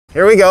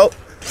Here we go.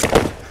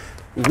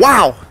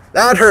 Wow,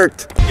 that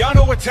hurt. Y'all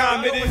know what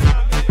time it is.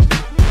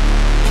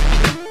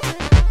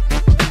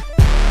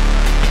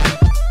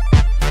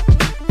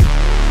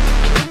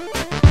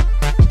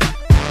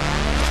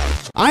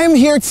 I am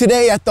here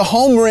today at the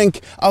home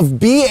rink of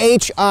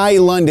BHI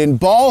London,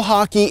 Ball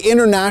Hockey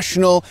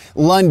International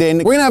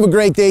London. We're gonna have a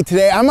great day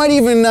today. I might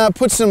even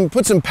put some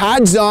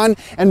pads on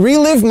and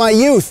relive my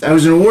youth. I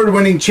was an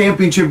award-winning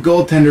championship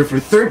goaltender for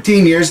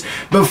 13 years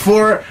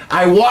before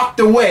I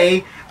walked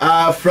away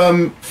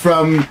from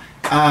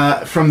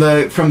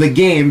the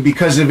game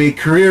because of a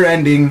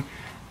career-ending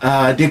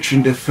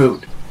addiction to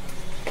food.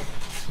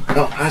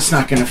 No, that's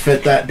not going to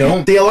fit that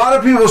dome. See, a lot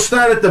of people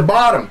start at the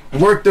bottom,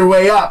 work their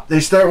way up. They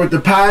start with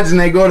the pads and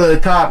they go to the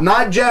top.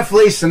 Not Jeff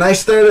Leeson. I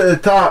start at the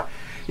top.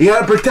 You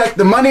got to protect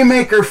the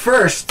moneymaker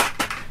first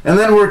and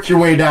then work your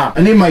way down.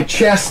 I need my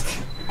chest.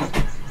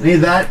 I need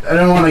that. I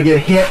don't want to get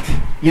hit,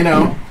 you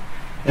know,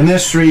 in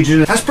this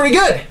region. That's pretty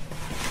good,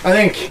 I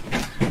think.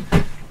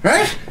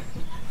 Right?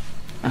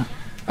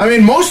 I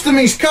mean, most of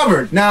me's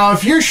covered. Now,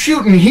 if you're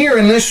shooting here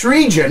in this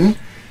region,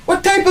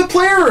 what type of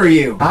player are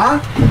you? Huh?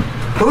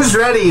 Who's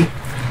ready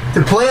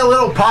to play a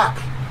little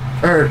puck?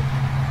 Or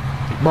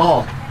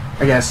ball,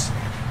 I guess.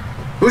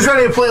 Who's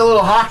ready to play a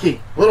little hockey?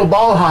 A little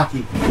ball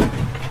hockey?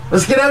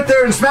 Let's get out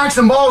there and smack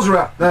some balls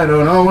around.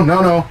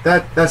 No.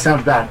 That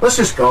sounds bad. Let's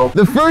just go.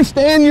 The first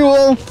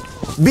annual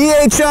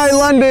BHI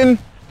London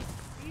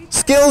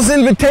Skills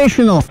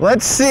Invitational.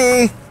 Let's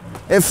see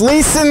if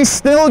Leeson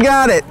still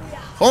got it.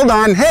 Hold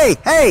on. Hey.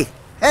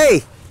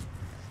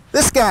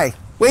 This guy.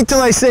 Wait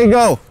till I say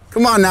go.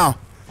 Come on now.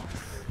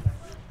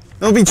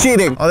 Don't be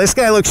cheating. Oh, this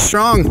guy looks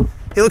strong.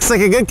 He looks like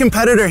a good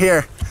competitor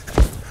here.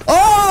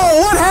 Oh,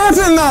 what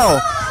happened though?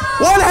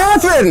 What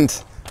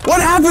happened?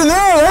 What happened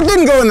there? That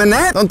didn't go in the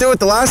net. Don't do what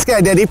the last guy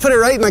did. He put it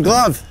right in the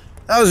glove.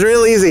 That was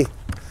real easy.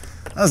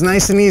 That was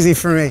nice and easy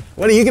for me.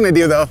 What are you gonna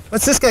do though?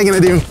 What's this guy gonna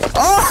do?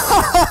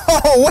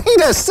 Oh, wait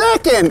a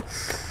second.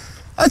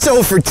 That's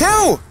 0 for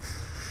 2.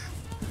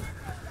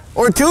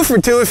 Or 2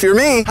 for 2 if you're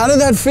me. How did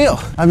that feel?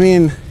 I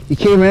mean, you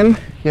came in,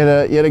 you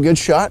had a good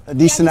shot, a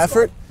decent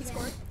effort.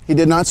 He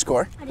did not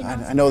score.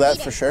 I know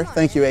that for sure.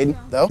 Thank you, Aiden,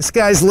 though. This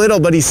guy's little,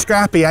 but he's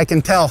scrappy, I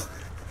can tell.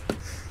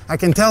 I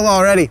can tell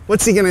already.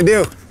 What's he gonna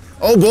do?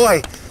 Oh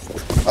boy.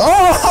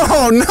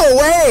 Oh, no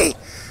way.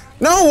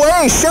 No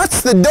way,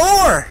 shuts the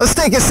door. Let's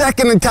take a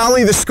second and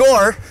tally the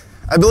score.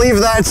 I believe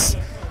that's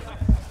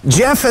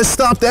Jeff has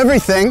stopped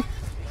everything.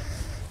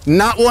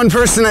 Not one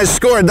person has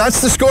scored. That's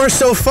the score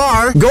so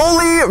far.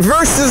 Goalie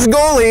versus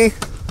goalie.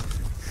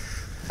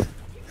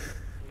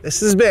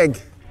 This is big.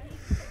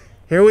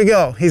 Here we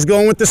go. He's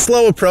going with the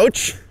slow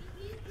approach.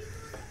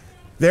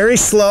 Very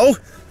slow.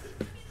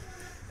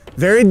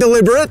 Very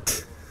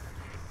deliberate.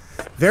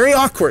 Very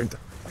awkward.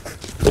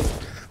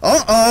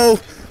 Uh-oh.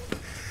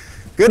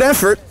 Good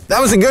effort. That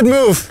was a good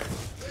move.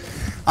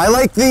 I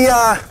like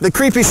the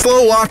creepy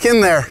slow walk in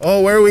there.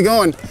 Oh, where are we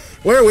going?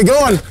 Where are we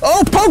going?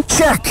 Oh, poke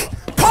check.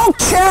 Poke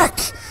check.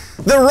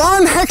 The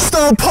Ron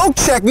Hextall poke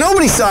check.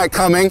 Nobody saw it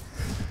coming.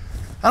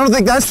 I don't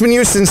think that's been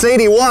used since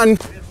 '81.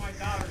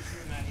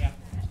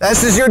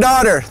 This is your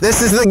daughter.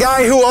 This is the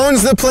guy who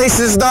owns the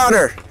place's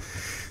daughter.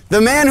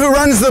 The man who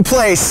runs the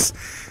place.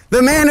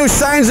 The man who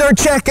signs our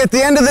check at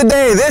the end of the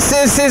day. This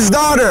is his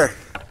daughter.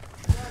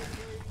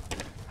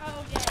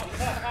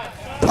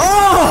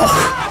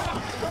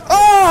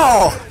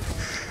 Oh!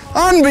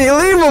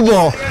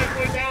 Unbelievable.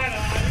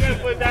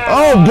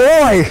 Oh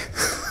boy.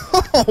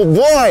 Oh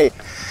boy.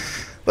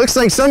 Looks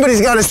like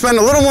somebody's got to spend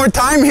a little more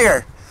time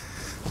here.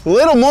 A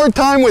little more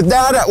time with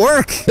Dad at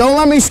work. Don't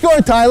let me score,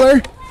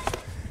 Tyler.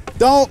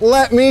 Don't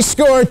let me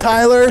score,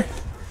 Tyler.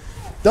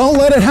 Don't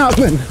let it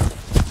happen.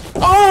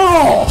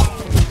 Oh!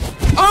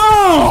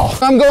 Oh!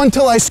 I'm going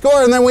till I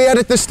score and then we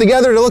edit this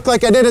together to look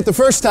like I did it the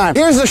first time.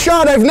 Here's a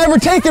shot I've never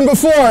taken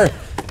before.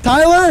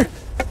 Tyler?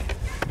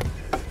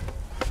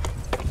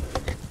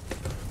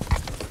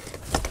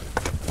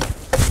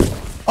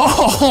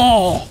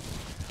 Oh!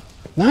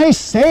 Nice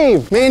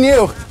save. Me and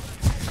you.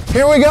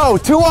 Here we go.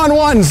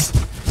 2-on-1s.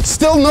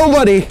 Still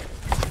nobody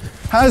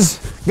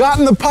has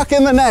gotten the puck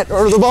in the net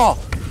or the ball.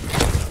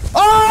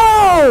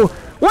 Oh!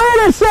 Wait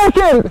a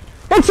second!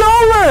 It's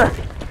over!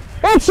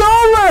 It's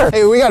over!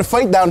 Hey, we got a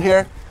fight down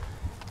here.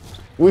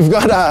 We've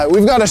got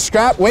a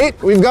scrap. Wait,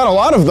 we've got a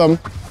lot of them.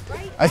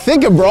 I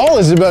think a brawl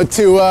is about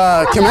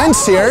to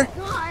commence here.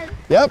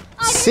 Yep,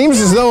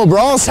 seems as though a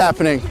brawl's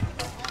happening.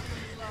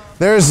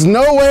 There's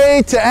no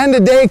way to end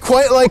a day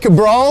quite like a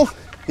brawl.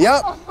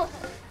 Yep.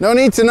 No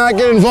need to not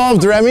get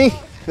involved, Remy.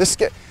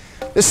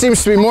 This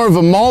seems to be more of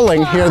a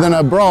mauling here than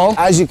a brawl.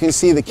 As you can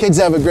see, the kids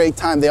have a great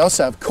time. They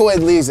also have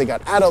co-ed leagues, they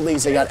got adult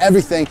leagues, they got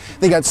everything.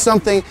 They got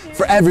something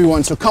for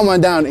everyone, so come on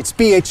down. It's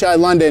BHI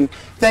London.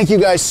 Thank you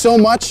guys so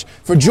much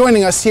for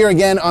joining us here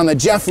again on the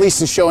Jeff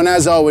Leeson Show, and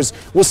as always,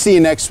 we'll see you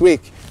next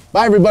week.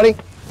 Bye, everybody.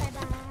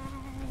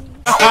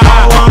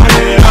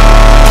 Bye-bye.